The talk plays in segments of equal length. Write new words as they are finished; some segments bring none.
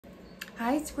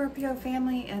Hi Scorpio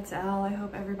family, it's Elle. I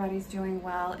hope everybody's doing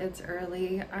well. It's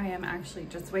early. I am actually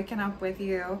just waking up with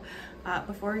you.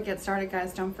 Before we get started,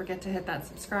 guys, don't forget to hit that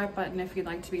subscribe button if you'd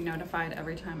like to be notified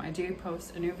every time I do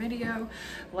post a new video.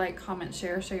 Like, comment,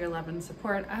 share, show your love and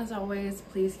support. As always,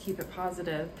 please keep it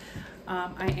positive.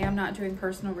 I am not doing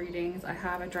personal readings. I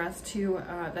have addressed two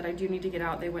that I do need to get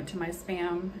out. They went to my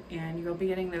spam and you'll be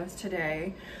getting those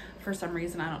today. For some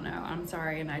reason, I don't know, I'm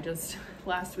sorry, and I just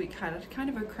last week had a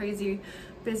kind of a crazy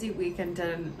busy week and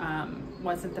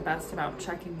wasn't the best about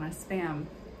checking my spam,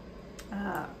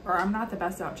 or I'm not the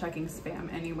best about checking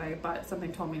spam anyway, but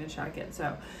something told me to check it.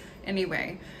 So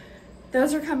anyway,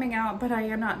 those are coming out, but I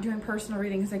am not doing personal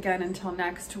readings again until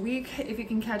next week. If you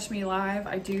can catch me live,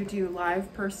 I do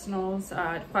live personals,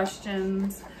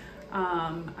 questions.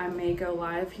 I may go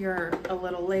live here a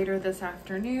little later this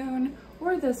afternoon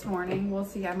or this morning. We'll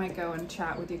see. I might go and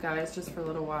chat with you guys just for a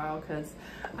little while because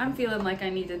I'm feeling like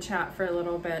I need to chat for a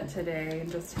little bit today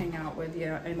and just hang out with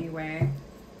you anyway.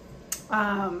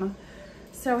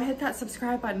 So hit that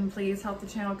subscribe button, please. Help the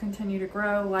channel continue to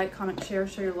grow. Like, comment, share,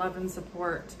 show your love and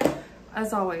support.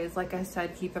 As always, like I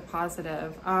said, keep it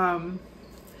positive.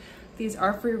 These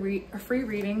are free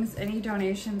readings. Any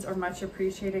donations are much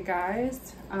appreciated,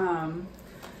 guys.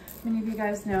 Many of you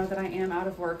guys know that I am out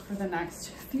of work for the next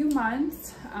few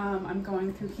months. I'm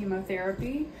going through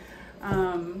chemotherapy.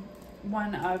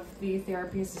 One of the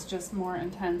therapies is just more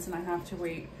intense and I have to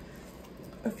wait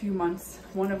a few months.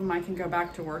 One of them I can go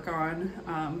back to work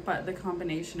on, but the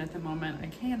combination at the moment I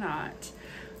cannot.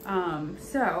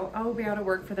 So I will be out of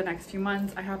work for the next few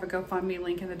months. I have a GoFundMe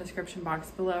link in the description box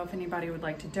below if anybody would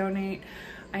like to donate.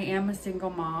 I am a single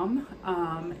mom,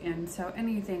 and so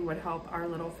anything would help our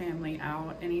little family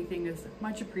out. Anything is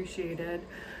much appreciated.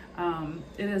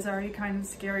 It is already kind of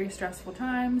scary, stressful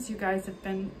times. You guys have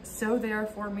been so there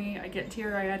for me. I get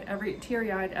teary-eyed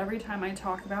every time I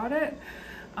talk about it,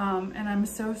 and I'm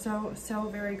so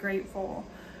very grateful.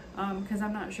 Because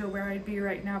I'm not sure where I'd be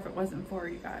right now if it wasn't for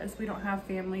you guys. We don't have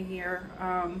family here,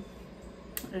 and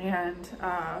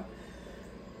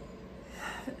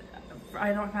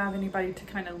I don't have anybody to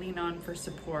kind of lean on for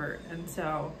support. And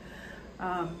so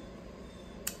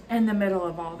in the middle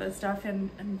of all this stuff,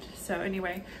 and so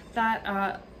anyway,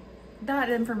 that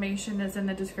information is in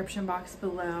the description box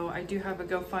below. I do have a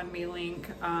GoFundMe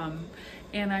link,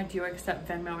 and I do accept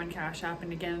Venmo and Cash App.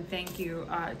 And again, thank you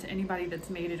to anybody that's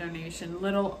made a donation,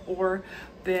 little or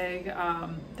big.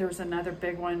 There was another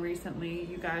big one recently.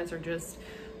 You guys are just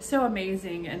so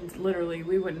amazing, and literally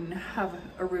we wouldn't have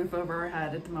a roof over our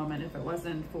head at the moment if it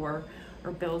wasn't for, or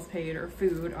bills paid or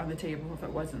food on the table if it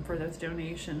wasn't for those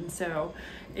donations. So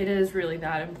it is really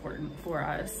that important for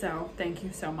us. So thank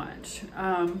you so much.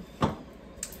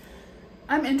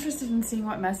 I'm interested in seeing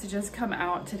what messages come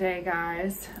out today,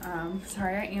 guys.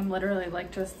 Sorry, I am literally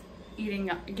like just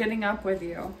getting up with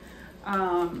you.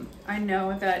 I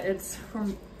know that it's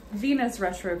from Venus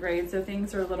retrograde, so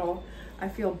things are a little, I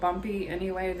feel bumpy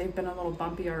anyway. They've been a little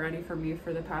bumpy already for me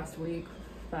for the past week,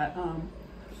 but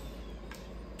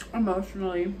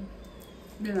emotionally,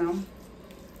 you know,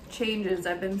 changes.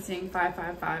 I've been seeing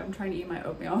 555. I'm trying to eat my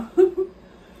oatmeal.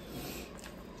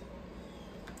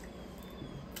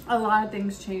 A lot of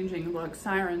things changing. Look,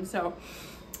 siren. So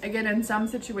again, in some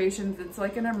situations it's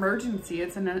like an emergency.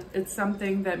 It's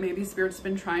something that maybe Spirit's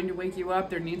been trying to wake you up.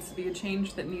 There needs to be a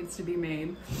change that needs to be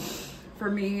made.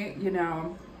 For me, you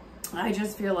know, I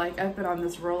just feel like I've been on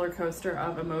this roller coaster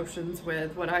of emotions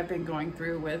with what I've been going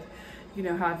through with, you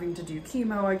know, having to do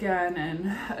chemo again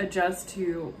and adjust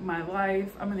to my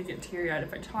life. I'm gonna get teary-eyed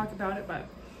if I talk about it, but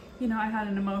you know, I had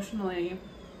an emotionally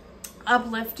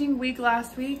uplifting week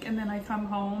last week, and then I come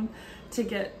home to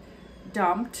get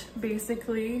dumped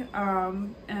basically,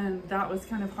 and that was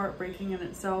kind of heartbreaking in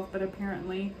itself. But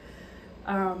apparently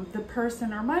the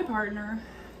person, or my partner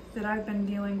that I've been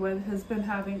dealing with, has been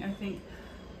having, I think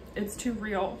it's too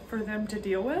real for them to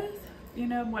deal with, you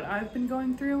know, what I've been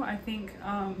going through. I think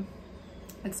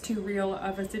it's too real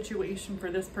of a situation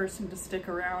for this person to stick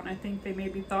around. I think they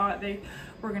maybe thought they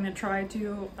were gonna try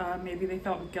to, maybe they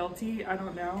felt guilty, I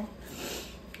don't know.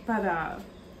 But,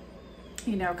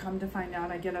 you know, come to find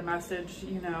out, I get a message,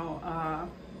 you know,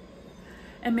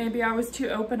 and maybe I was too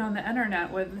open on the internet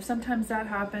with, sometimes that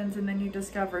happens, and then you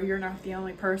discover you're not the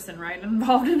only person, right,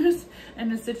 involved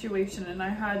in a situation. And I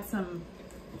had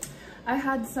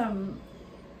some,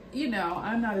 you know,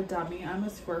 I'm not a dummy, I'm a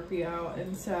Scorpio,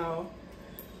 and so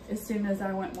as soon as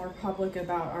I went more public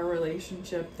about our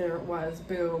relationship, there it was,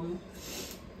 boom,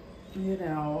 you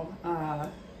know,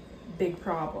 big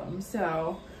problem.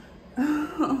 So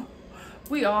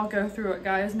we all go through it,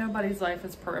 guys. Nobody's life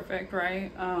is perfect,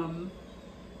 right?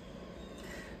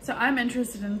 So I'm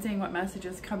interested in seeing what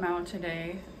messages come out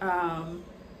today. I'm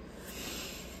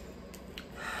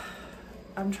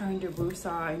trying to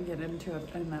woo-saw and get into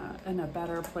in a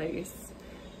better place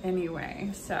anyway.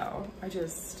 So I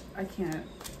can't.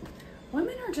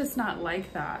 Women are just not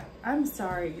like that. I'm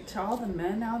sorry to all the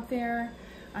men out there.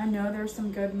 I know there's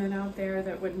some good men out there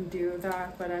that wouldn't do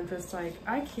that, but I'm just like,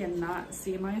 I cannot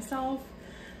see myself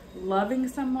loving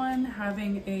someone,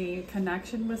 having a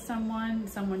connection with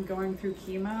someone going through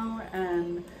chemo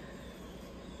and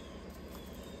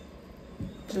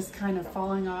just kind of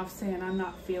falling off, saying I'm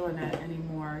not feeling it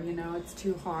anymore, you know, it's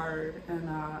too hard. And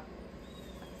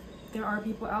there are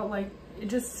people out like,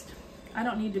 I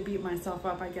don't need to beat myself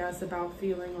up, I guess, about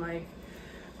feeling like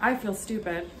I feel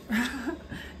stupid,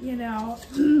 you know.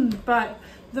 But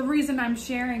the reason I'm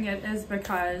sharing it is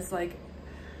because, like,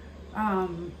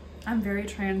 I'm very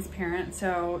transparent.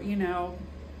 So, you know,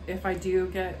 if I do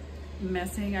get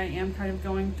missing, I am kind of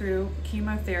going through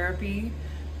chemotherapy,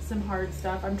 some hard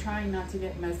stuff. I'm trying not to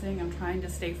get missing. I'm trying to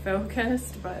stay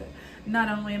focused, but not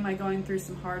only am I going through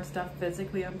some hard stuff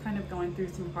physically, I'm kind of going through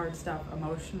some hard stuff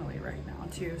emotionally right now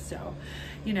too. So,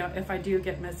 you know, if I do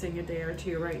get missing a day or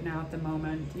two right now at the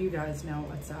moment, you guys know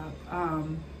what's up.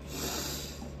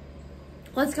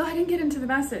 Let's go ahead and get into the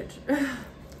message.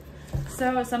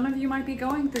 So some of you might be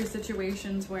going through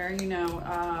situations where, you know,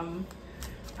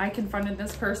 I confronted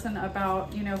this person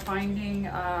about, you know, finding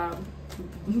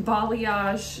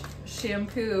balayage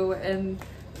shampoo in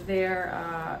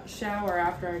their shower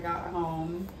after I got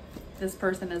home. This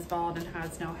person is bald and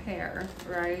has no hair,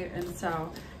 right? And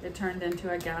so it turned into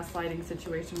a gaslighting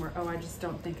situation where, oh, I just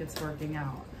don't think it's working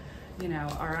out, you know,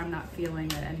 or I'm not feeling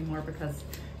it anymore because,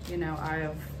 you know, I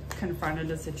have confronted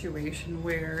a situation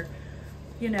where,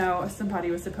 you know, somebody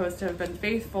was supposed to have been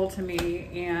faithful to me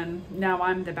and now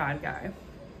I'm the bad guy.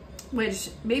 Which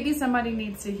maybe somebody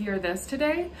needs to hear this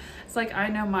today. It's like, I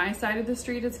know my side of the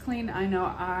street is clean. I know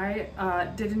I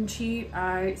didn't cheat.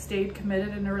 I stayed committed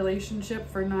in a relationship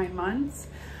for 9 months.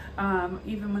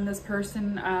 Even when this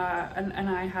person and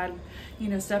I had, you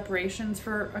know, separations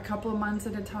for a couple of months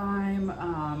at a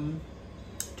time,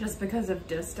 just because of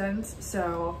distance.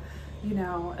 So, you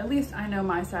know, at least I know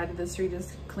my side of the street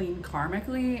is clean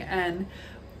karmically. And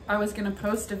I was gonna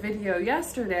post a video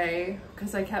yesterday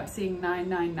because I kept seeing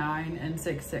 999 and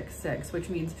 666, which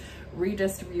means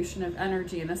redistribution of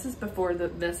energy. And this is before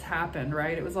this happened,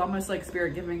 right? It was almost like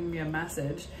spirit giving me a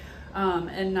message.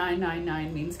 And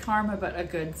 999 means karma, but a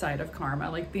good side of karma,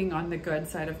 like being on the good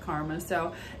side of karma.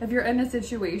 So if you're in a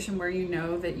situation where you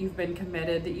know that you've been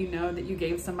committed, that you know that you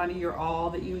gave somebody your all,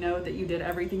 that you know that you did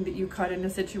everything that you could in a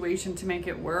situation to make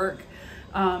it work,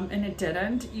 and it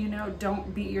didn't, you know,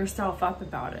 don't beat yourself up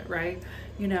about it, right?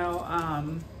 You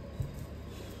know,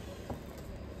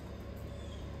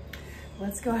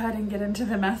 let's go ahead and get into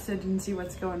the message and see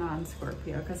what's going on,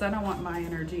 Scorpio, because I don't want my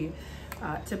energy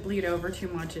to bleed over too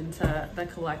much into the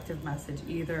collective message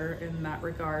either in that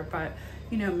regard. But,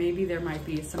 you know, maybe there might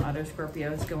be some other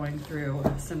Scorpios going through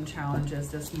some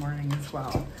challenges this morning as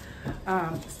well.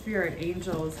 Spirit,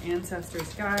 angels,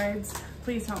 ancestors, guides,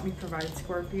 please help me provide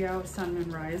Scorpio, Sun,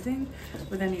 Moon, Rising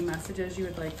with any messages you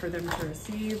would like for them to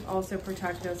receive. Also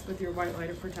protect us with your white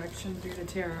light of protection through the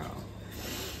tarot.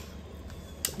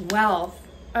 Wealth.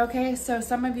 Okay, so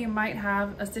some of you might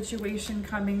have a situation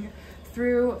coming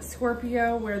through,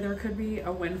 Scorpio, where there could be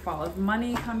a windfall of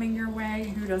money coming your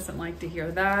way. Who doesn't like to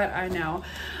hear that? I know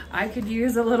I could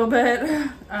use a little bit.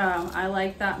 I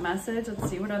like that message. Let's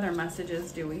see, what other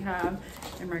messages do we have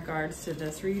in regards to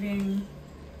this reading?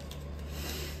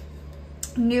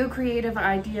 New creative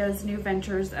ideas, new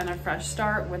ventures, and a fresh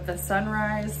start with the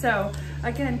sunrise. So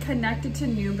again, connected to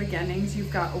new beginnings,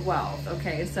 you've got wealth.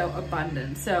 Okay, so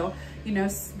abundance. So, you know,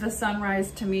 the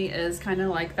sunrise to me is kind of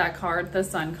like that card, the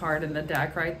sun card in the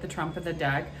deck, right? The trump of the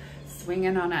deck,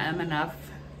 swinging on a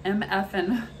MF,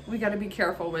 and we got to be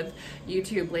careful with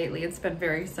YouTube lately. It's been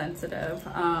very sensitive.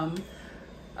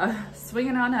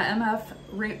 Swinging on a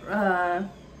MF,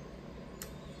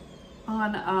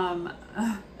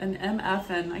 an MF,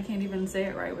 and I can't even say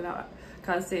it right without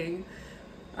cussing,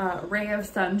 ray of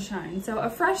sunshine. So a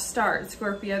fresh start,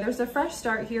 Scorpio. There's a fresh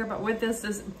start here, but with this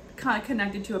is kind of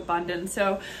connected to abundance.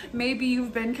 So maybe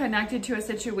you've been connected to a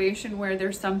situation where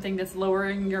there's something that's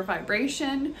lowering your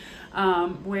vibration,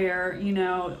 where, you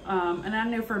know, and I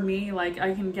know for me, like,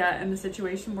 I can get in the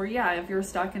situation where, yeah, if you're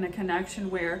stuck in a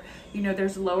connection where, you know,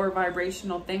 there's lower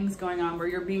vibrational things going on, where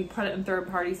you're being put in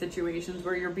third-party situations,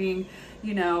 where you're being,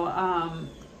 you know,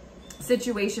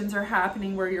 situations are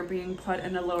happening where you're being put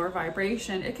in a lower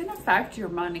vibration, it can affect your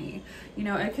money, you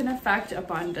know, it can affect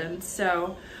abundance.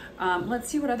 So Let's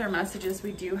see what other messages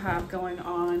we do have going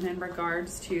on in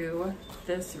regards to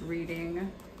this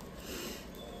reading.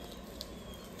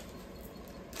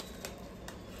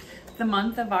 The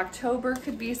month of October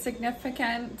could be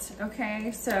significant.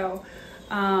 Okay, so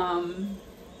a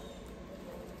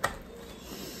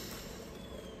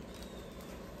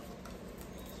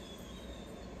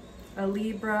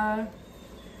Libra,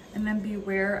 and then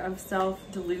beware of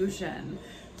self-delusion.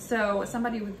 So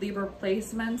somebody with Libra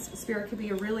placements, Spirit could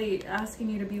be really asking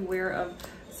you to beware of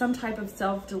some type of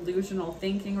self-delusional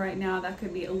thinking right now. That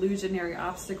could be illusionary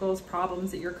obstacles,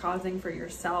 problems that you're causing for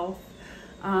yourself.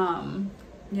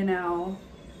 You know,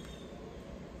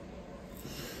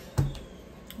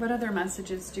 what other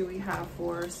messages do we have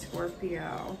for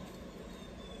Scorpio?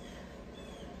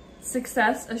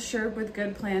 Success assured with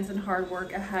good plans and hard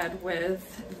work ahead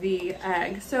with the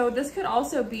egg. So this could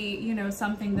also be, you know,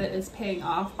 something that is paying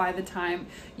off by the time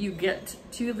you get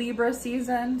to Libra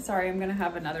season. Sorry, I'm gonna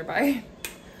have another bite.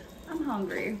 I'm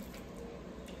hungry.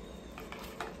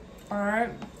 All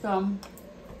right, so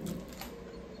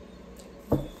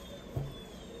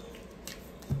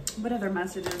what other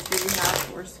messages do we have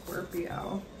for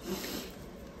Scorpio?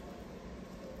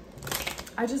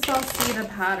 I just all see the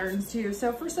patterns too.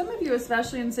 So for some of you,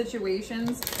 especially in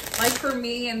situations, like for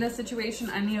me in this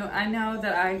situation, I know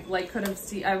that I like could have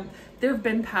seen, there have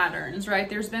been patterns, right?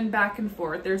 There's been back and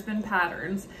forth, there's been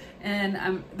patterns.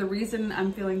 And the reason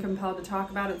I'm feeling compelled to talk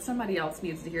about it, somebody else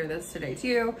needs to hear this today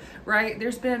too, right?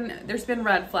 There's been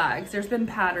red flags, there's been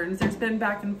patterns, there's been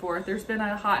back and forth, there's been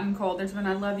a hot and cold, there's been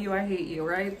I love you, I hate you,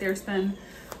 right? There's been,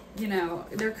 you know,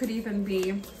 there could even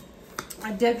be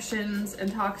addictions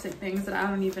and toxic things that I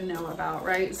don't even know about,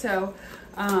 right? So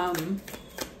I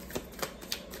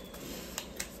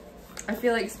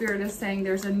feel like Spirit is saying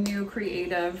there's a new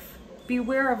creative.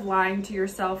 Beware of lying to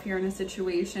yourself here in a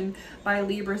situation. By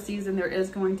Libra season, there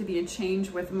is going to be a change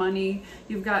with money.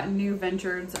 You've got new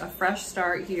ventures, a fresh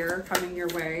start here coming your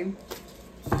way.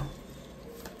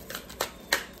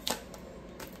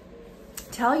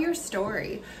 Tell your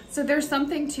story. So there's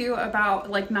something too about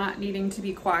like not needing to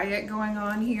be quiet going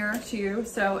on here too.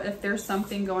 So if there's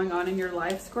something going on in your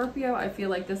life, Scorpio, I feel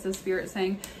like this is Spirit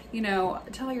saying, you know,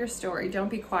 tell your story. Don't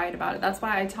be quiet about it. That's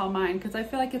why I tell mine, because I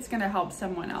feel like it's going to help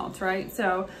someone else, right?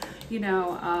 So, you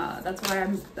know, that's why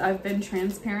I've been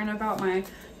transparent about my,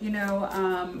 you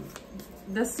know,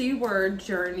 the C word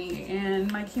journey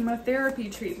and my chemotherapy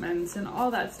treatments and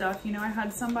all that stuff. You know, I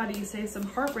had somebody say some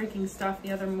heartbreaking stuff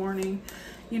the other morning,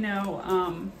 you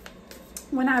know,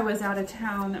 when I was out of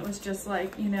town, that was just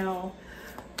like, you know,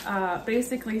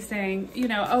 basically saying, you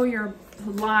know, oh, you're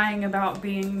lying about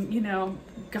being, you know,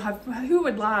 God, who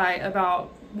would lie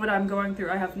about what I'm going through?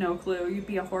 I have no clue. You'd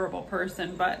be a horrible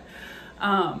person. But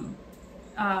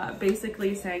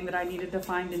basically saying that I needed to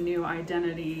find a new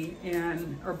identity,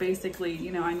 and or basically,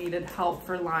 you know, I needed help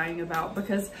for lying about,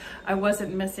 because I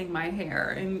wasn't missing my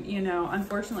hair. And, you know,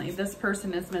 unfortunately this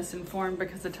person is misinformed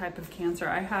because the type of cancer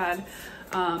I had.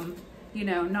 You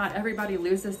know, not everybody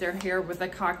loses their hair with a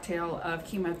cocktail of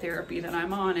chemotherapy that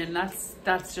I'm on, and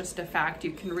that's just a fact.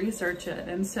 You can research it.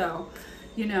 And so,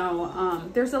 you know,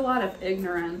 there's a lot of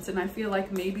ignorance, and I feel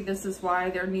like maybe this is why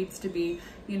there needs to be,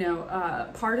 you know,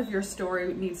 part of your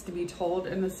story needs to be told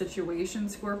in the situation,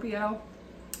 Scorpio.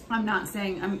 I'm not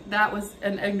saying that was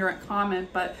an ignorant comment,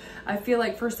 but I feel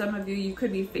like for some of you, you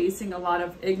could be facing a lot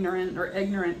of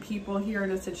ignorant people here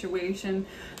in a situation.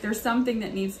 There's something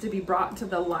that needs to be brought to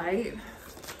the light.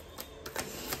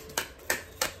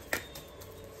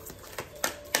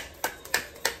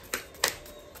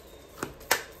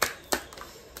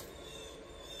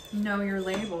 Know your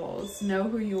labels, know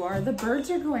who you are. The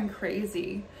birds are going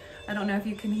crazy. I don't know if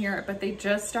you can hear it, but they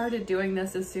just started doing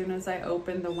this as soon as I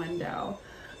opened the window.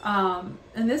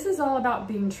 And this is all about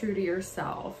being true to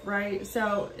yourself, right?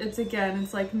 So it's, again,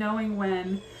 it's like knowing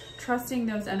when, trusting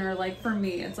those inner, like for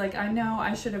me, it's like, I know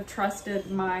I should have trusted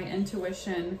my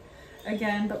intuition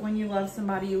again, but when you love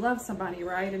somebody,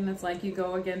 right? And it's like you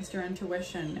go against your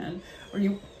intuition, and, or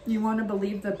you want to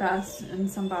believe the best in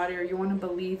somebody, or you want to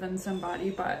believe in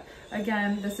somebody. But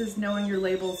again, this is knowing your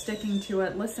labels, sticking to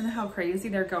it. Listen to how crazy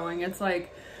they're going. It's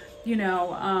like, you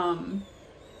know,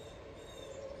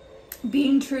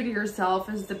 being true to yourself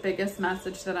is the biggest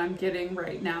message that I'm getting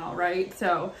right now, right?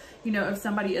 So, you know, if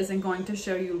somebody isn't going to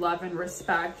show you love and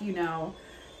respect, you know,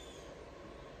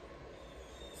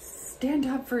 stand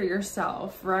up for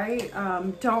yourself, right?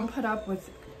 Don't put up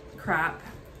with crap.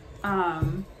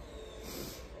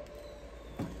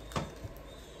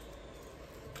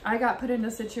 I got put in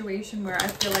a situation where I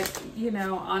feel like, you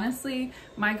know, honestly,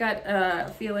 my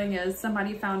gut feeling is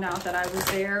somebody found out that I was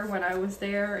there when I was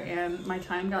there, and my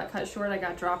time got cut short. I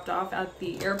got dropped off at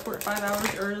the airport 5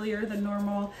 hours earlier than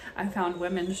normal. I found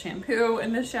women's shampoo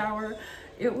in the shower.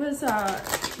 It was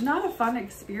not a fun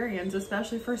experience,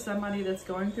 especially for somebody that's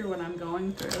going through what I'm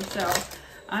going through. So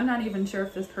I'm not even sure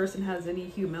if this person has any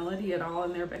humility at all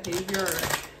in their behavior or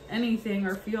anything,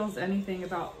 or feels anything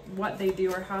about what they do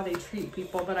or how they treat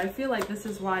people. But I feel like this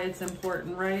is why it's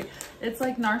important, right? It's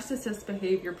like narcissist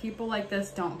behavior. People like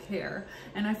this don't care.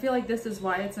 And I feel like this is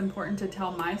why it's important to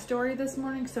tell my story this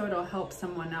morning, so it'll help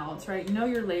someone else, right? Know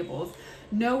your labels,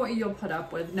 know what you'll put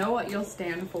up with, know what you'll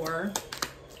stand for.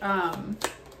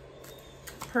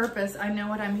 Purpose, I know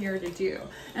what I'm here to do.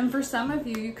 And for some of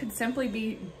you, you could simply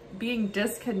be being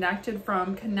disconnected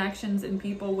from connections and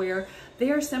people where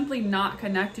they are simply not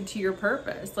connected to your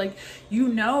purpose. Like, you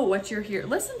know what you're here.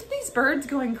 Listen to these birds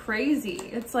going crazy.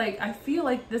 It's like, I feel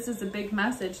like this is a big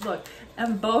message. Look,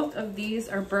 and both of these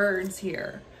are birds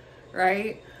here,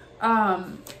 right?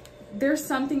 There's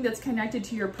something that's connected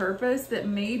to your purpose that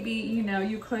maybe, you know,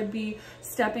 you could be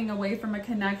stepping away from a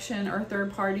connection or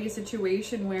third party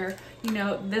situation where, you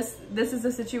know, this is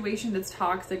a situation that's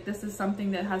toxic. This is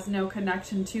something that has no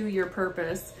connection to your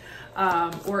purpose,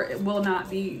 or it will not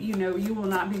be, you know, you will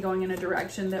not be going in a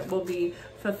direction that will be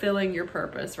fulfilling your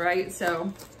purpose, right?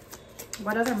 So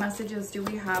what other messages do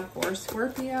we have for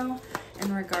Scorpio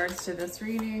in regards to this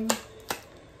reading?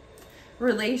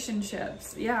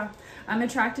 Relationships. Yeah, I'm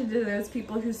attracted to those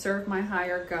people who serve my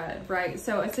higher good, right?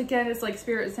 So it's, again, it's like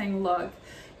Spirit saying, look,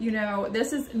 you know,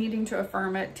 this is needing to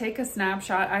affirm it. Take a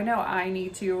snapshot. I know I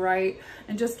need to, right?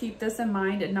 And just keep this in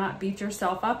mind and not beat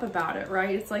yourself up about it,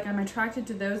 right? It's like, I'm attracted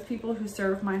to those people who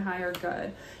serve my higher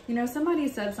good. You know, somebody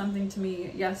said something to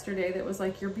me yesterday that was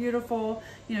like, you're beautiful.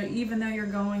 You know, even though you're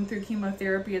going through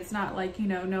chemotherapy, it's not like, you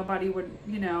know, nobody would,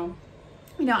 you know,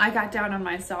 I got down on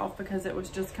myself because it was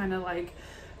just kind of like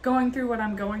going through what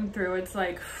I'm going through. It's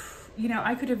like, you know,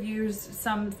 I could have used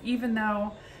some, even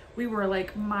though we were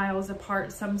like miles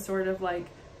apart, some sort of like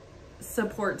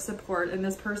support, and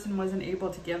this person wasn't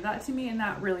able to give that to me, and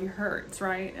that really hurts,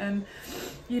 right? And,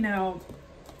 you know,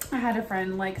 I had a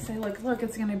friend like say, look,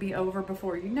 it's going to be over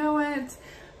before you know it.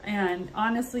 And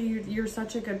honestly, you're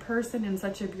such a good person and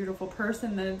such a beautiful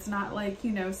person that it's not like,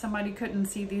 you know, somebody couldn't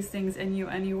see these things in you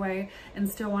anyway and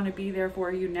still want to be there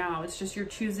for you now. It's just you're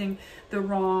choosing the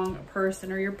wrong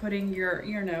person, or you're putting your,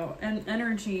 you know,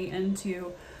 energy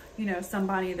into, you know,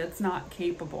 somebody that's not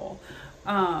capable,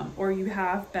 or you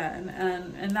have been.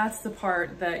 And that's the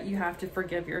part that you have to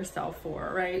forgive yourself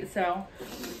for, right? So,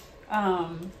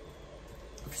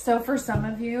 so for some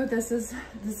of you, this is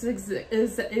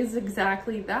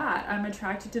exactly that. I'm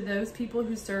attracted to those people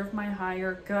who serve my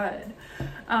higher good.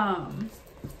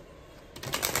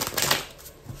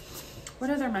 What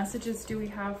other messages do we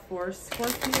have for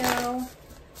Scorpio?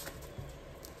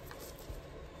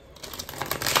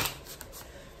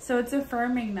 So it's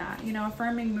affirming that, you know,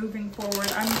 affirming moving forward.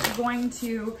 I'm going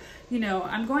to, you know,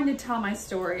 I'm going to tell my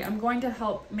story. I'm going to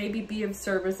help maybe be of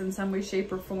service in some way,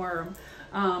 shape, or form.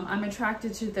 I'm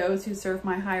attracted to those who serve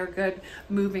my higher good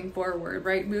moving forward,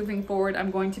 right? Moving forward, I'm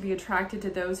going to be attracted to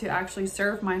those who actually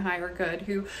serve my higher good,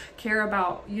 who care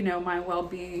about, you know, my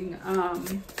well-being.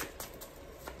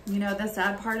 You know, the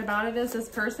sad part about it is this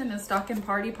person is stuck in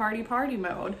party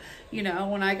mode. You know,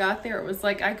 when I got there, it was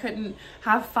like I couldn't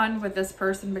have fun with this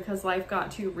person because life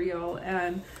got too real.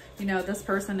 And, you know, this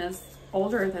person is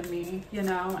older than me, you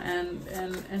know,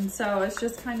 and so it's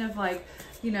just kind of like,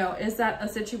 you know, is that a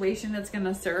situation that's going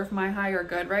to serve my higher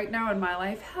good right now in my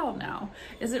life? Hell no.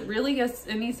 Is it really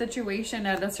any situation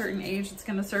at a certain age that's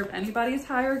going to serve anybody's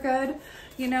higher good,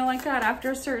 you know, like that after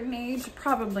a certain age?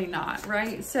 Probably not,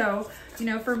 right? So, you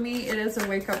know, for me, it is a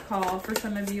wake-up call. For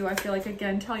some of you, I feel like,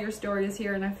 again, tell your story is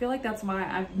here, and I feel like that's why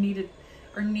I've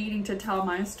needing to tell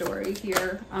my story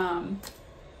here.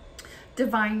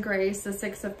 Divine Grace, the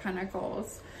Six of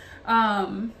Pentacles.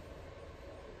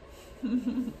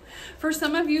 For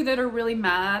some of you that are really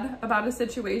mad about a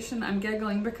situation, I'm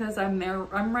giggling because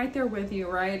I'm right there with you,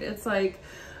 right? It's like,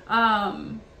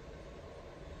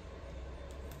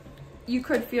 you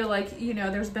could feel like, you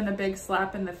know, there's been a big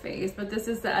slap in the face, but this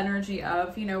is the energy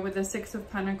of, you know, with the Six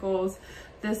of Pentacles,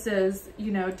 this is,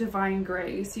 you know, divine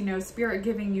grace, you know, Spirit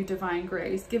giving you divine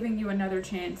grace, giving you another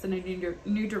chance in a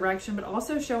new direction, but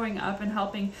also showing up and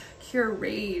helping cure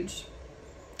rage.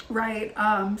 Right?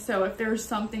 So if there's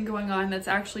something going on that's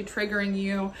actually triggering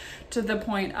you to the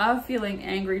point of feeling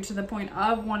angry, to the point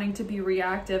of wanting to be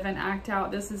reactive and act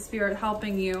out, this is Spirit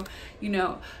helping you, you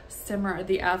know, simmer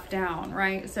the F down,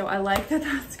 right? So I like that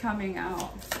that's coming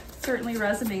out. certainly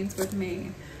resonates with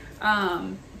me.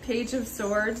 Page of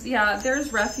Swords. Yeah,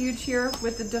 there's refuge here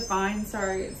with the divine.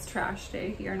 Sorry, it's trash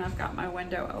day here and I've got my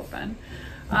window open.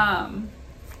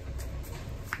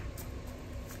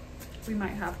 We might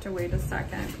have to wait a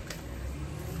second.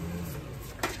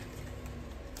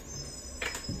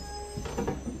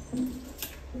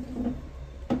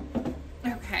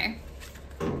 Okay.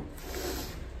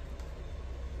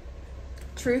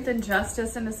 Truth and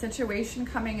justice in a situation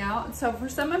coming out. So for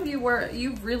some of you where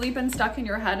you've really been stuck in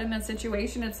your head in a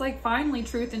situation, it's like finally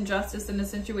truth and justice in a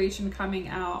situation coming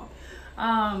out.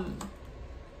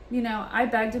 You know, I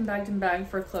begged and begged and begged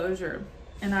for closure,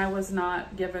 and I was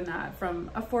not given that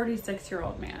from a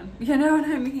 46-year-old man. You know what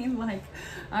I mean? Like,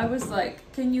 I was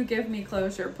like, can you give me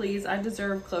closure, please? I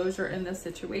deserve closure in this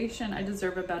situation. I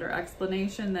deserve a better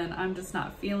explanation than I'm just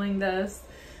not feeling this,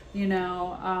 you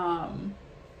know,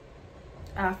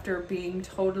 after being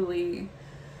totally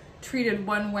treated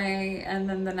one way and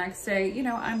then the next day, you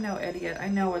know, I'm no idiot. I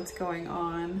know what's going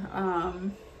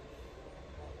on.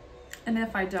 And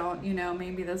if I don't, you know,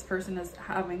 maybe this person is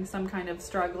having some kind of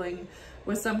struggling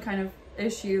with some kind of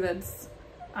issue that's,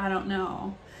 I don't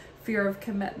know, fear of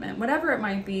commitment. Whatever it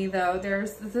might be, though,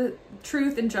 there's the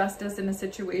truth and justice in a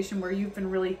situation where you've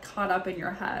been really caught up in your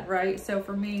head, right? So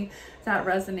for me, that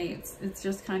resonates. It's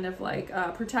just kind of like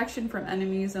protection from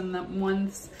enemies and the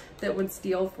ones that would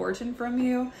steal fortune from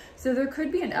you. So there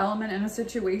could be an element in a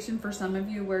situation for some of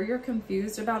you where you're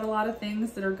confused about a lot of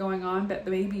things that are going on, but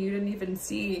maybe you didn't even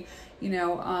see, you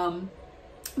know,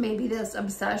 maybe this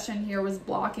obsession here was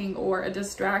blocking, or a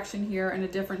distraction here in a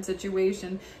different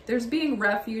situation. There's being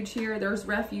refuge here. There's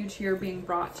refuge here being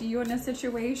brought to you in a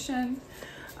situation.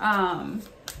 And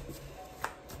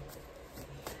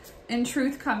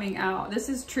truth coming out. This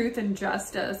is truth and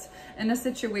justice in a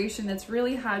situation that's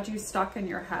really had you stuck in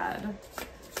your head.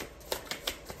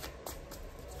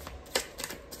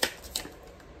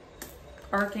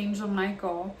 Archangel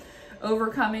Michael.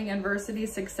 Overcoming adversity,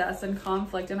 success, and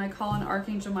conflict. And I call on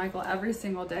Archangel Michael every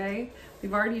single day.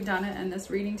 We've already done it in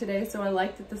this reading today, so I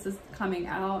like that this is coming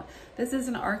out. This is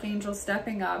an archangel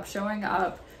stepping up, showing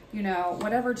up, you know,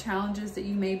 whatever challenges that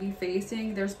you may be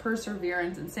facing, there's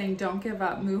perseverance and saying, don't give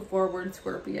up, move forward,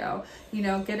 Scorpio. You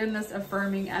know, get in this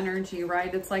affirming energy,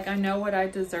 right? It's like, I know what I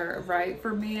deserve, right?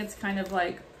 For me, it's kind of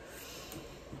like,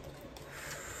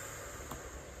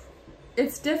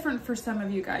 it's different for some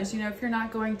of you guys. You know, if you're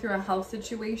not going through a health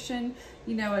situation,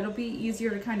 you know, it'll be easier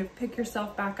to kind of pick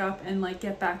yourself back up and like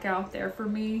get back out there. For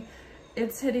me,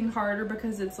 it's hitting harder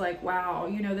because it's like, wow,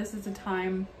 you know, this is a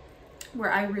time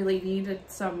where I really needed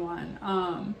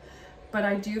someone. But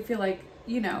I do feel like,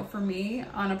 you know, for me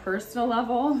on a personal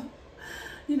level,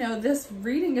 you know, this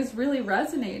reading is really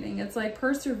resonating. It's like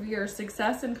persevere,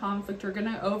 success and conflict are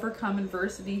going to overcome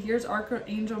adversity. Here's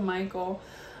Archangel Michael.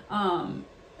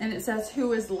 And it says,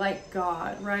 who is like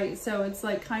God, right? So it's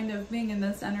like kind of being in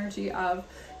this energy of,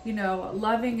 you know,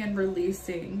 loving and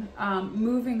releasing,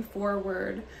 moving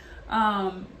forward.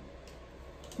 You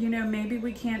know, maybe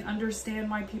we can't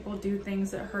understand why people do things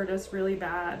that hurt us really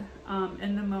bad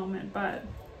in the moment, but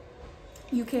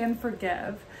you can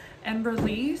forgive and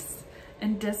release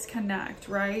and disconnect,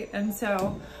 right? And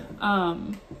so,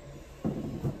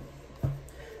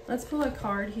 let's pull a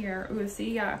card here. Ooh,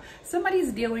 see, yeah.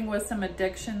 Somebody's dealing with some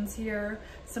addictions here,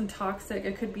 some toxic.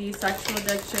 It could be sexual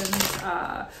addictions,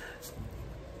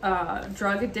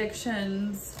 drug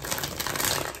addictions.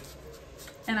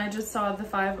 And I just saw the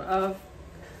Five of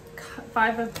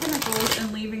Pentacles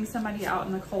and leaving somebody out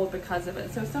in the cold because of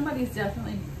it. So somebody's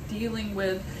definitely dealing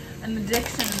with an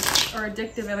addiction or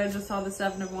addictive, and I just saw the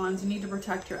Seven of Wands. You need to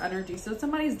protect your energy. So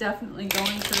somebody's definitely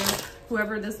going through,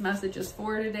 whoever this message is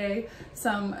for today,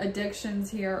 some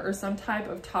addictions here or some type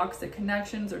of toxic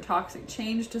connections or toxic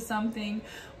change to something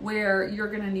where you're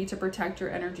going to need to protect your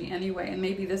energy anyway. And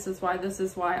maybe this is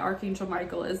why Archangel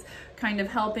Michael is kind of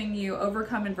helping you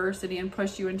overcome adversity and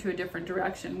push you into a different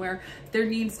direction where there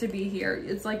needs to be here.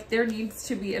 It's like there needs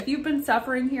to be, if you've been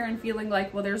suffering here and feeling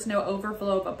like, well, there's no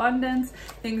overflow of abundance,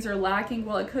 things are lacking,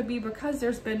 well, it could be because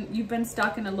you've been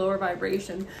stuck in a lower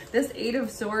vibration. This Eight of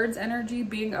Swords energy,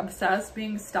 being obsessed,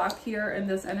 being stuck here in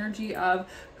this energy of,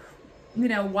 you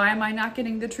know, why am I not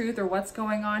getting the truth or what's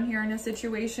going on here in a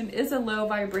situation, is a low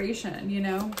vibration, you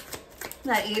know.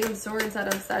 That Eight of Swords,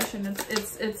 that obsession,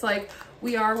 it's like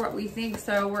we are what we think.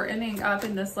 So we're ending up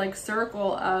in this like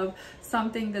circle of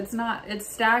something that's not, it's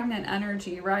stagnant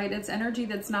energy, right? It's energy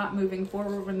that's not moving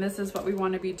forward when this is what we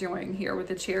want to be doing here with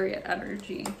the Chariot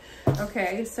energy.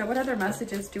 Okay, so what other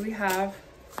messages do we have?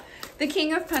 The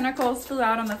King of Pentacles flew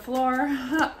out on the floor.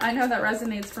 I know that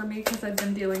resonates for me because I've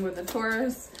been dealing with the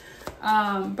Taurus.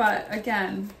 But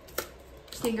again,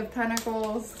 King of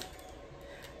Pentacles.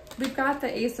 We've got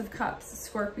the Ace of Cups,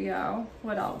 Scorpio.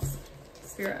 What else?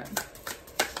 Spirit.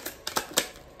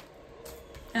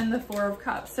 And the Four of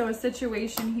Cups. So a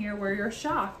situation here where you're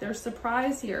shocked. There's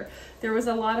surprise here. There was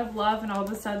a lot of love and all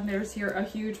of a sudden there's here a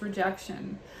huge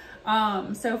rejection.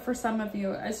 So for some of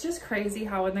you, it's just crazy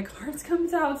how when the cards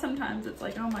comes out, sometimes it's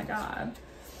like, oh my God.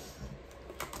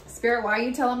 Spirit, why are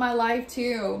you telling my life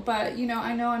too? But, you know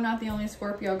I'm not the only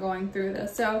Scorpio going through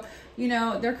this. So,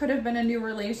 there could have been a new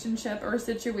relationship or a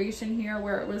situation here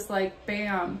where it was like,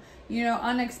 bam,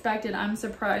 unexpected. I'm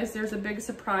surprised. There's a big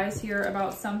surprise here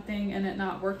about something and it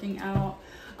not working out.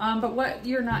 But what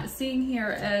you're not seeing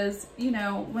here is,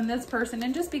 when this person,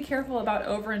 and just be careful about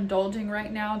overindulging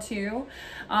right now too,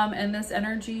 and this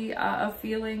energy of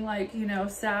feeling like,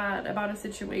 sad about a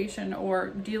situation or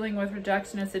dealing with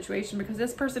rejection in a situation, because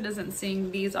this person isn't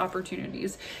seeing these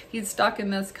opportunities. He's stuck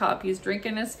in this cup. He's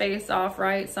drinking his face off,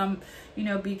 right?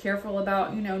 Be careful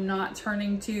about, not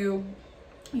turning to,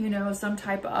 some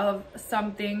type of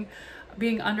something,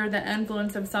 being under the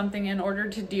influence of something in order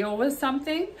to deal with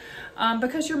something,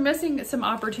 because you're missing some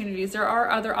opportunities. There are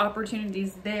other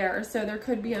opportunities there. So there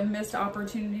could be a missed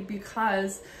opportunity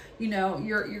because,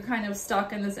 you're kind of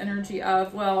stuck in this energy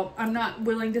of, well, I'm not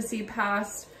willing to see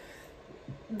past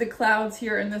the clouds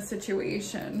here in this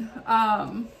situation.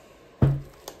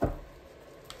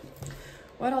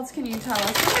 What else can you tell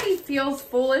us? Somebody feels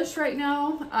foolish right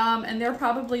now, and they're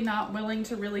probably not willing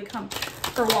to really come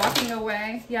for walking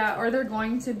away. Yeah, or they're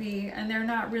going to be, and they're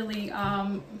not really,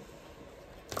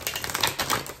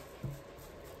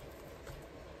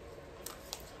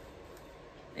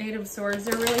 Eight of Swords.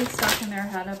 They're really stuck in their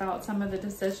head about some of the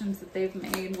decisions that they've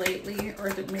made lately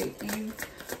or been making.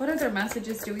 What other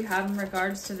messages do we have in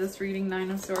regards to this reading? Nine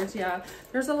of Swords. Yeah,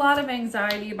 there's a lot of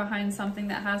anxiety behind something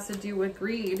that has to do with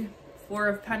greed. Four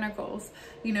of Pentacles.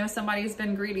 Somebody's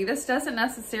been greedy. This doesn't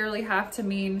necessarily have to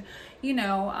mean,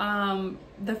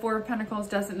 the Four of Pentacles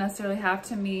doesn't necessarily have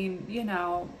to mean,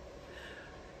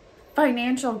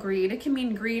 financial greed. It can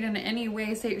mean greed in any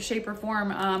way, shape, or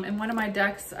form. In one of my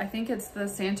decks, I think it's the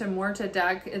Santa Muerta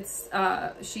deck. It's,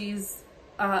 she's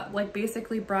like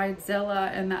basically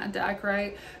Bridezilla in that deck,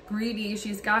 right? Greedy.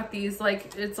 She's got these,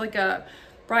 like, it's like a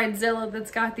Bridezilla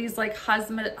that's got these like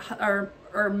husband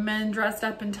or men dressed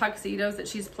up in tuxedos that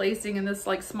she's placing in this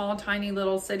like small tiny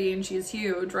little city, and she's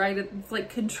huge, right? It's like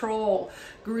control,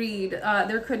 greed.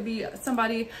 There could be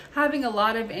somebody having a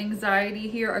lot of anxiety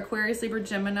here, Aquarius, Libra,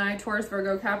 Gemini, Taurus,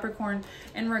 Virgo, Capricorn,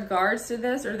 in regards to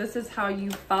this, or this is how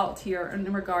you felt here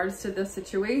in regards to this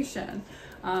situation.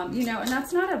 And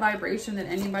that's not a vibration that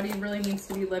anybody really needs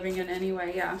to be living in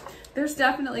anyway. Yeah, there's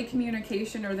definitely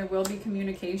communication, or there will be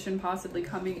communication possibly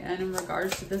coming in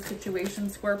regards to this situation,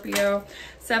 Scorpio.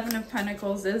 Seven of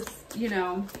Pentacles is,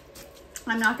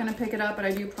 I'm not going to pick it up, but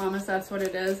I do promise that's what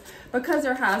it is, because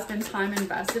there has been time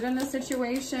invested in the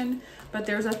situation, but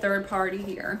there's a third party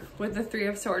here with the Three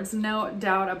of Swords. No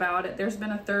doubt about it. There's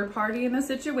been a third party in the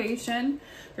situation.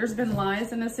 There's been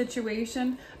lies in the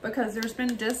situation because there's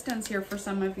been distance here for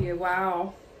some of you.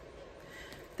 Wow.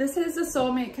 This is a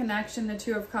soulmate connection, the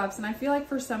Two of Cups, and I feel like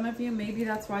for some of you, maybe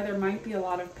that's why there might be a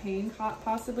lot of pain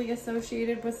possibly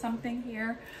associated with something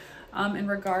here in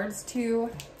regards to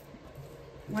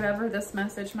whatever this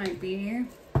message might be.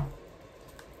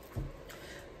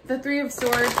 The Three of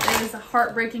Swords is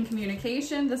heartbreaking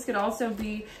communication. This could also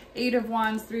be Eight of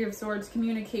Wands, Three of Swords,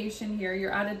 communication here.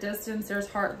 You're at a distance. There's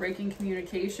heartbreaking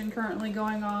communication currently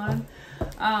going on.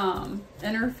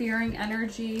 Interfering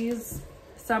energies.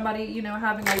 Somebody,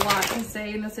 having a lot to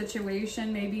say in the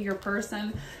situation. Maybe your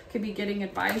person could be getting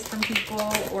advice from people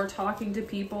or talking to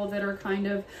people that are kind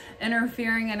of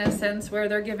interfering in a sense where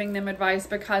they're giving them advice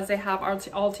because they have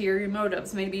ulterior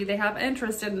motives. Maybe they have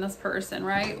interest in this person,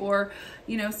 right? Or,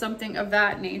 something of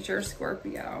that nature,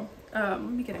 Scorpio. Let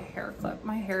me get a hair clip.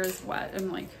 My hair is wet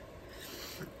and I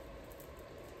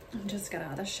just got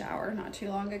out of the shower not too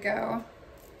long ago.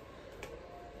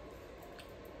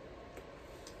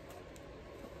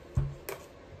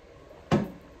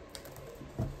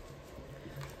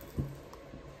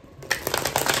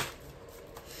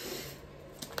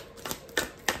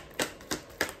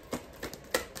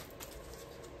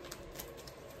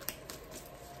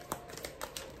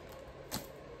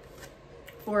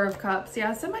 Four of Cups.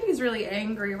 Yeah, somebody's really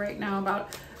angry right now about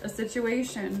a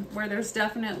situation where there's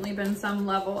definitely been some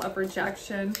level of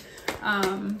rejection.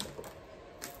 And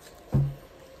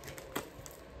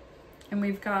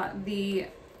we've got the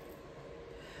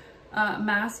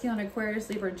masculine, Aquarius,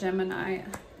 Libra, Gemini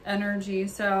energy.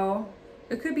 So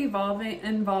it could be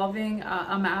involving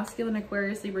a masculine,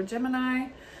 Aquarius, Libra, Gemini,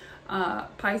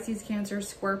 Pisces, Cancer,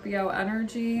 Scorpio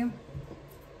energy.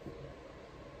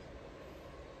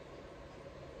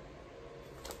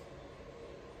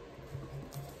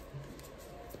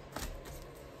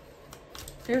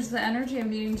 There's the energy of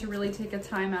needing to really take a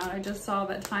time out. I just saw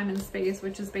that time and space,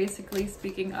 which is basically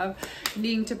speaking of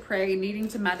needing to pray, needing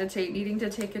to meditate, needing to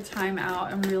take a time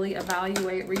out and really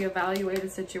reevaluate a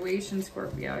situation,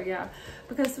 Scorpio. Yeah,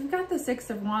 because we've got the Six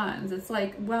of Wands. It's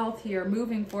like wealth here,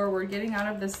 moving forward, getting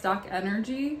out of the stuck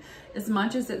energy. As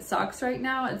much as it sucks right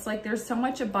now, it's like there's so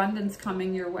much abundance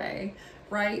coming your way,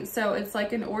 right? So it's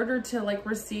like in order to like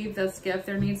receive this gift,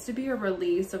 there needs to be a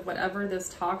release of whatever this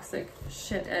toxic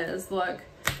shit is. Look,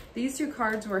 these two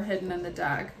cards were hidden in the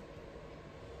deck.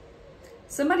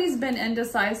 Somebody's been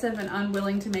indecisive and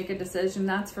unwilling to make a decision,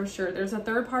 that's for sure. There's a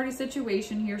third party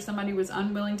situation here. Somebody was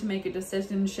unwilling to make a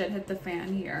decision. Shit hit the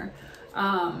fan here.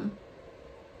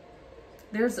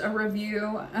 There's a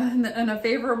review and a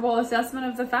favorable assessment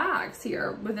of the facts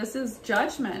here. But this is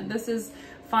judgment. This is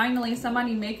finally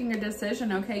somebody making a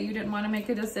decision. Okay, you didn't want to make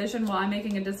a decision. Well, I'm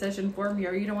making a decision for you.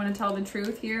 Or you don't want to tell the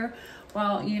truth here.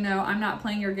 Well, you know, I'm not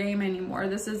playing your game anymore.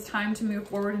 This is time to move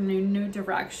forward in a new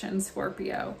direction,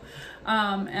 Scorpio.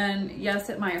 And yes,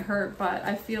 it might hurt, but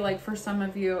I feel like for some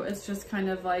of you, it's just kind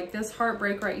of like this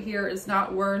heartbreak right here is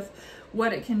not worth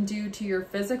what it can do to your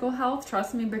physical health.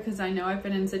 Trust me, because I know I've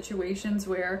been in situations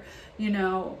where, you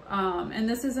know, and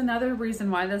this is another reason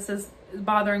why this is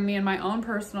bothering me in my own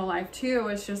personal life too.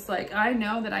 It's just like, I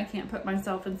know that I can't put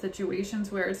myself in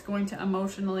situations where it's going to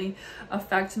emotionally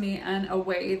affect me in a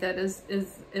way that is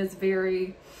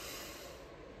very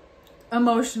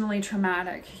emotionally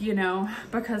traumatic, you know,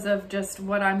 because of just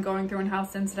what I'm going through and how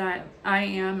sensitive I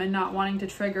am and not wanting to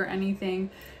trigger anything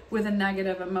with a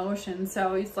negative emotion.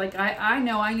 So it's like, I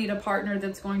know I need a partner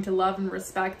that's going to love and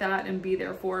respect that and be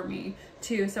there for me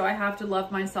too. So I have to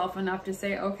love myself enough to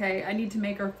say, okay, I need to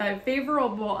make a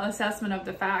favorable assessment of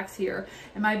the facts here.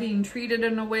 Am I being treated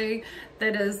in a way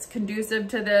that is conducive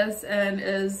to this and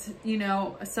is, you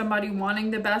know, somebody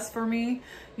wanting the best for me?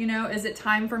 You know, is it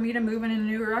time for me to move in a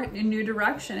new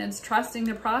direction? It's trusting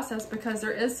the process, because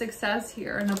there is success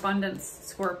here in abundance,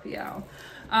 Scorpio.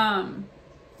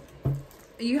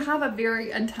 You have a very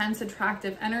intense,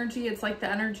 attractive energy. It's like the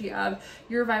energy of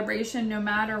your vibration, no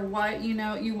matter what, you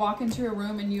know, you walk into a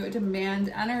room and you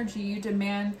demand energy, you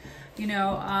demand, you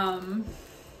know,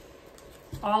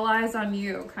 all eyes on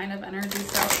you kind of energy.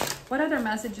 So what other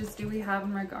messages do we have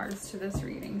in regards to this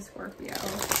reading, Scorpio?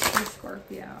 For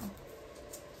Scorpio.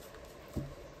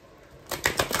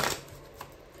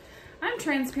 I'm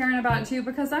transparent about it too,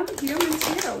 because I'm human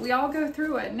too. We all go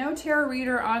through it. No tarot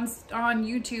reader on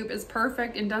YouTube is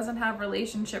perfect and doesn't have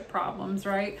relationship problems,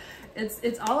 right?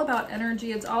 It's all about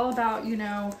energy. It's all about, you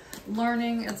know,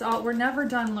 learning. We're never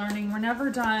done learning. We're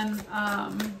never done,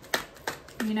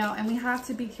 you know, and we have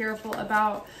to be careful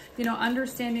about, you know,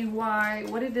 understanding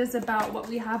what it is about what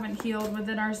we haven't healed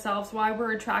within ourselves, why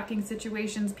we're attracting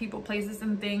situations, people, places,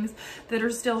 and things that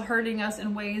are still hurting us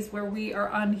in ways where we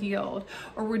are unhealed,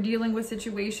 or we're dealing with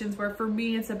situations where, for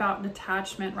me, it's about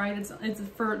detachment, right?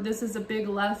 This is a big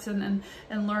lesson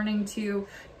in learning to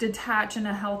detach in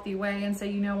a healthy way and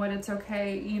say, you know what, it's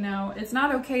okay. You know, it's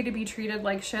not okay to be treated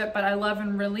like shit, but I love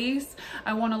and release.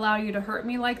 I won't allow you to hurt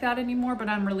me like that anymore, but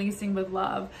I'm releasing with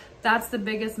love. That's the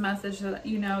biggest message that,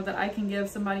 you know, that I can give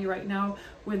somebody right now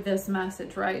with this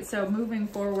message, right? So moving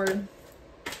forward.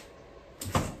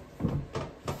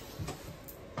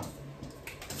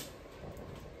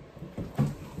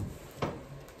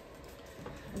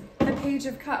 The Page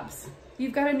of Cups.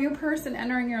 You've got a new person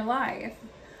entering your life.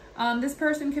 This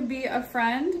person could be a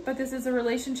friend, but this is a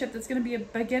relationship that's going to be a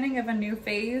beginning of a new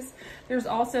phase. There's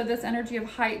also this energy of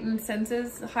heightened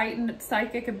senses, heightened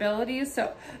psychic abilities.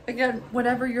 So again,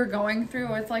 whatever you're going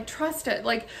through, it's like, trust it.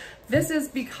 Like, this is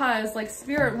because, like,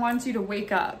 Spirit wants you to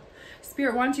wake up.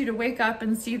 Spirit wants you to wake up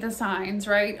and see the signs,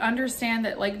 right? Understand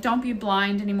that, like, don't be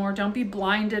blind anymore. Don't be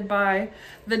blinded by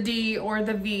the D or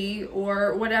the V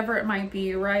or whatever it might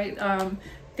be, right?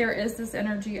 There is this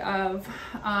energy of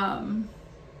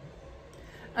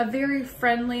a very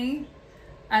friendly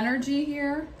energy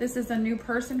here. This is a new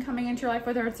person coming into your life,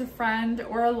 whether it's a friend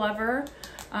or a lover.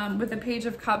 With the Page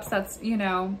of Cups, that's, you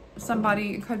know,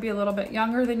 somebody could be a little bit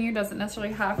younger than you, doesn't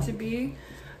necessarily have to be.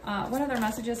 What other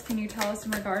messages can you tell us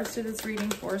in regards to this reading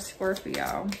for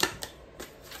Scorpio?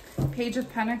 Page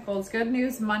of Pentacles, good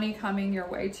news, money coming your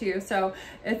way too. So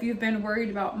if you've been worried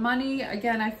about money,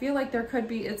 again, I feel like there could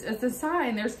be, it's a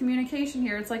sign, there's communication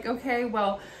here. It's like, okay,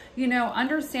 well, you know,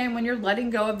 understand when you're letting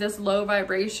go of this low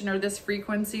vibration or this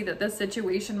frequency that this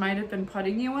situation might have been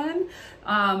putting you in,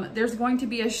 there's going to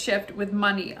be a shift with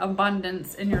money,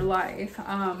 abundance in your life.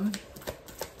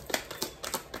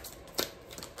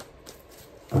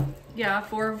 Yeah,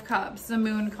 Four of Cups, the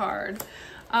Moon card.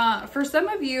 For some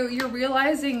of you, you're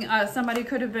realizing somebody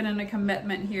could have been in a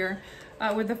commitment here.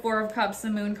 with the Four of Cups, the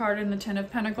Moon card, and the Ten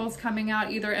of Pentacles coming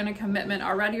out, either in a commitment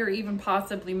already or even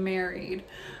possibly married.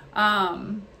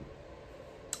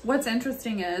 What's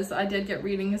interesting is I did get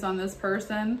readings on this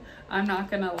person, I'm not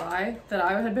gonna lie, that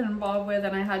I had been involved with,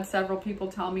 and I had several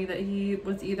people tell me that he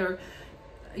was either,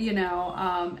 you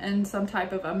know, in some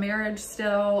type of a marriage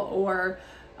still, or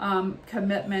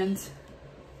commitment,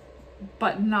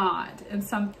 but not, and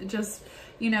some just,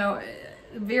 you know,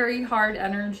 very hard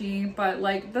energy, but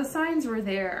like the signs were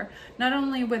there, not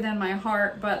only within my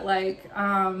heart, but like,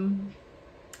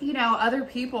 you know, other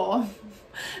people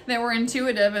that were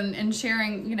intuitive and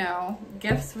sharing, you know,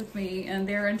 gifts with me and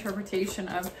their interpretation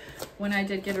of when I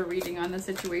did get a reading on the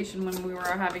situation when we were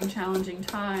having challenging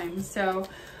times. So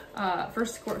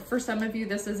for some of you,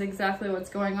 this is exactly what's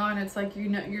going on. It's like, you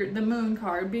know, you're the Moon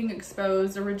card, being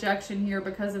exposed, a rejection here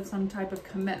because of some type of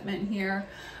commitment here.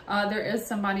 There is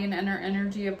somebody in inner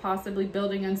energy of possibly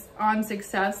building on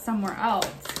success somewhere else,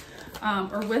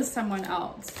 or with someone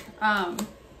else.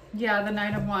 Yeah, the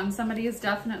Knight of Wands. Somebody has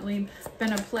definitely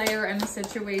been a player in a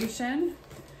situation.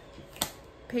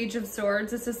 Page of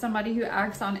Swords. This is somebody who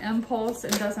acts on impulse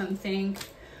and doesn't think.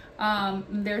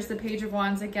 There's the Page of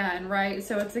Wands again, right?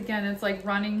 So it's like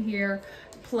running here,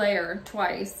 player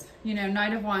twice. You know,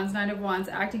 Knight of Wands,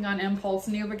 acting on impulse,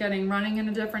 new beginning, running in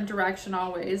a different direction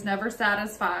always, never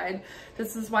satisfied.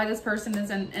 This is why this person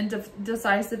is in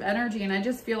indecisive energy. And I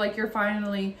just feel like you're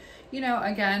finally, you know,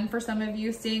 again, for some of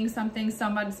you, seeing something,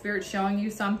 somebody, Spirit showing you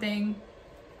something,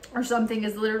 or something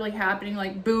is literally happening,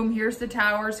 like boom, here's the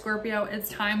Tower, Scorpio, it's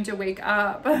time to wake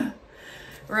up.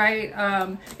 Right?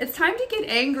 It's time to get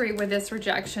angry with this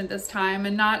rejection this time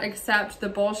and not accept the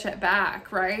bullshit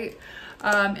back, right?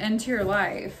 Into your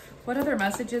life. What other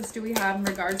messages do we have in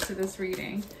regards to this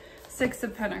reading? Six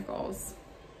of Pentacles.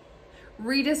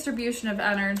 Redistribution of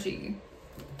energy.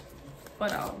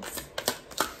 What else?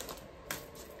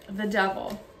 The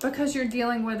Devil. Because you're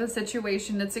dealing with a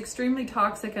situation that's extremely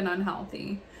toxic and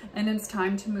unhealthy, and it's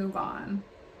time to move on.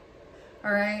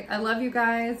 All right, I love you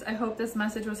guys. I hope this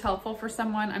message was helpful for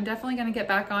someone. I'm definitely going to get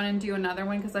back on and do another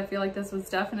one because I feel like this was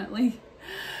definitely,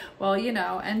 well, you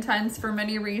know, intense for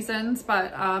many reasons,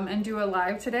 but, and do a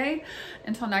live today.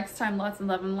 Until next time, lots of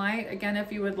love and light. Again,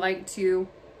 if you would like to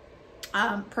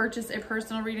purchase a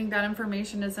personal reading, that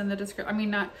information is in the description. I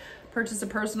mean, not purchase a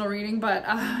personal reading, but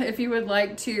if you would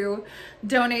like to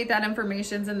donate, that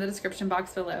information's in the description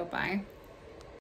box below. Bye.